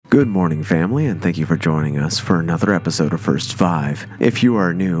Good morning, family, and thank you for joining us for another episode of First Five. If you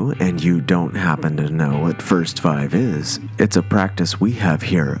are new and you don't happen to know what First Five is, it's a practice we have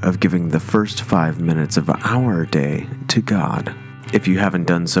here of giving the first 5 minutes of our day to God. If you haven't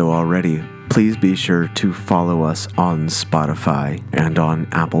done so already, please be sure to follow us on Spotify and on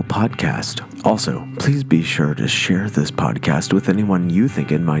Apple Podcast. Also, please be sure to share this podcast with anyone you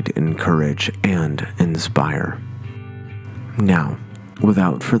think it might encourage and inspire. Now,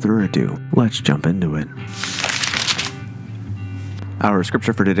 without further ado, let's jump into it. Our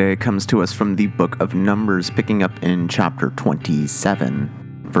scripture for today comes to us from the book of Numbers, picking up in chapter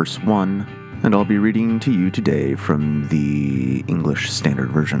 27, verse 1, and I'll be reading to you today from the English Standard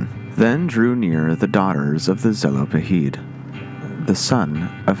Version. Then drew near the daughters of the Zelophehad, the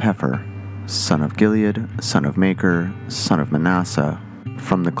son of Hepher, son of Gilead, son of Machir, son of Manasseh,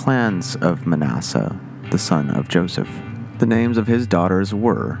 from the clans of Manasseh, the son of Joseph. The names of his daughters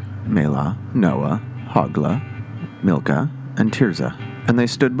were Mahlah, Noah, Hoglah, Milcah, and Tirzah. And they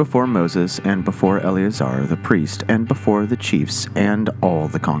stood before Moses and before Eleazar the priest and before the chiefs and all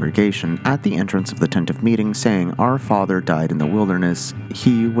the congregation at the entrance of the tent of meeting, saying, Our father died in the wilderness.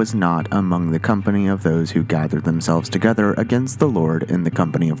 He was not among the company of those who gathered themselves together against the Lord in the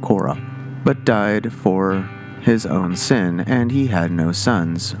company of Korah, but died for his own sin, and he had no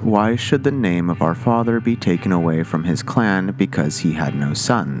sons. Why should the name of our father be taken away from his clan because he had no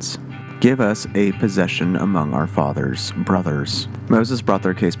sons? Give us a possession among our father's brothers. Moses brought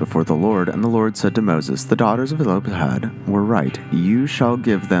their case before the Lord, and the Lord said to Moses, The daughters of Zelophehad were right. You shall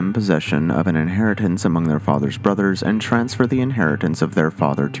give them possession of an inheritance among their father's brothers, and transfer the inheritance of their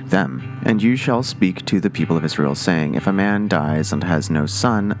father to them. And you shall speak to the people of Israel, saying, If a man dies and has no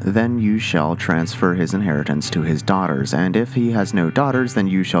son, then you shall transfer his inheritance to his daughters. And if he has no daughters, then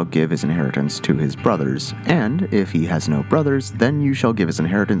you shall give his inheritance to his brothers. And if he has no brothers, then you shall give his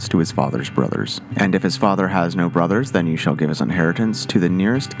inheritance to his father's brothers. And if his father has no brothers, then you shall give his inheritance to the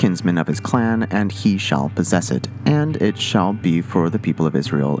nearest kinsman of his clan, and he shall possess it. And it shall be for the people of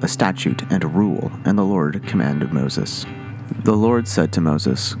Israel a statute and a rule. And the Lord commanded Moses. The Lord said to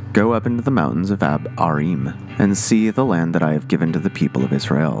Moses, Go up into the mountains of Abarim, and see the land that I have given to the people of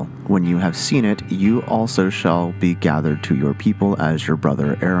Israel. When you have seen it, you also shall be gathered to your people as your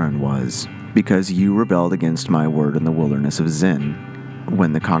brother Aaron was, because you rebelled against my word in the wilderness of Zin,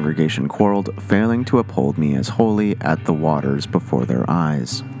 when the congregation quarreled, failing to uphold me as holy at the waters before their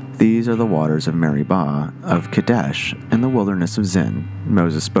eyes. These are the waters of Meribah, of Kadesh, in the wilderness of Zin.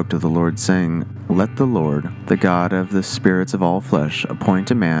 Moses spoke to the Lord, saying, Let the Lord, the God of the spirits of all flesh,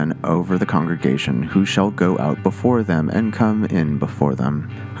 appoint a man over the congregation, who shall go out before them and come in before them,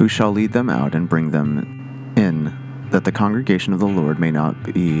 who shall lead them out and bring them in, that the congregation of the Lord may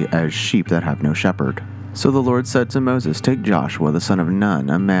not be as sheep that have no shepherd. So the Lord said to Moses, Take Joshua the son of Nun,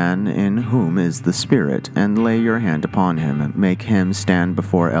 a man in whom is the Spirit, and lay your hand upon him. Make him stand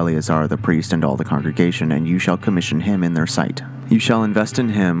before Eleazar the priest and all the congregation, and you shall commission him in their sight. You shall invest in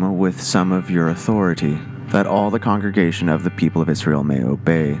him with some of your authority, that all the congregation of the people of Israel may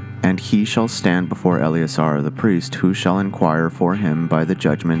obey. And he shall stand before Eleazar the priest, who shall inquire for him by the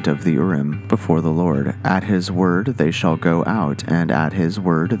judgment of the Urim before the Lord. At his word they shall go out, and at his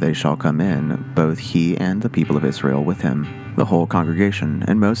word they shall come in, both he and the people of Israel with him, the whole congregation.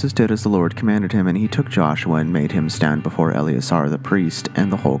 And Moses did as the Lord commanded him, and he took Joshua and made him stand before Eleazar the priest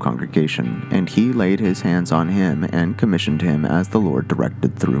and the whole congregation. And he laid his hands on him and commissioned him as the Lord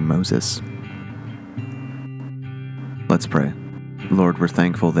directed through Moses. Let's pray. Lord, we're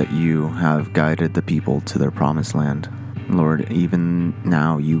thankful that you have guided the people to their promised land. Lord, even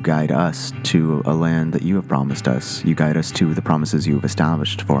now you guide us to a land that you have promised us. You guide us to the promises you have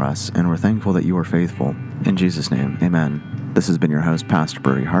established for us, and we're thankful that you are faithful. In Jesus' name, amen. This has been your host, Pastor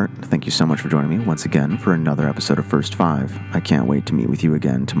Brody Hart. Thank you so much for joining me once again for another episode of First Five. I can't wait to meet with you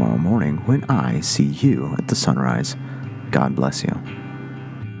again tomorrow morning when I see you at the sunrise. God bless you.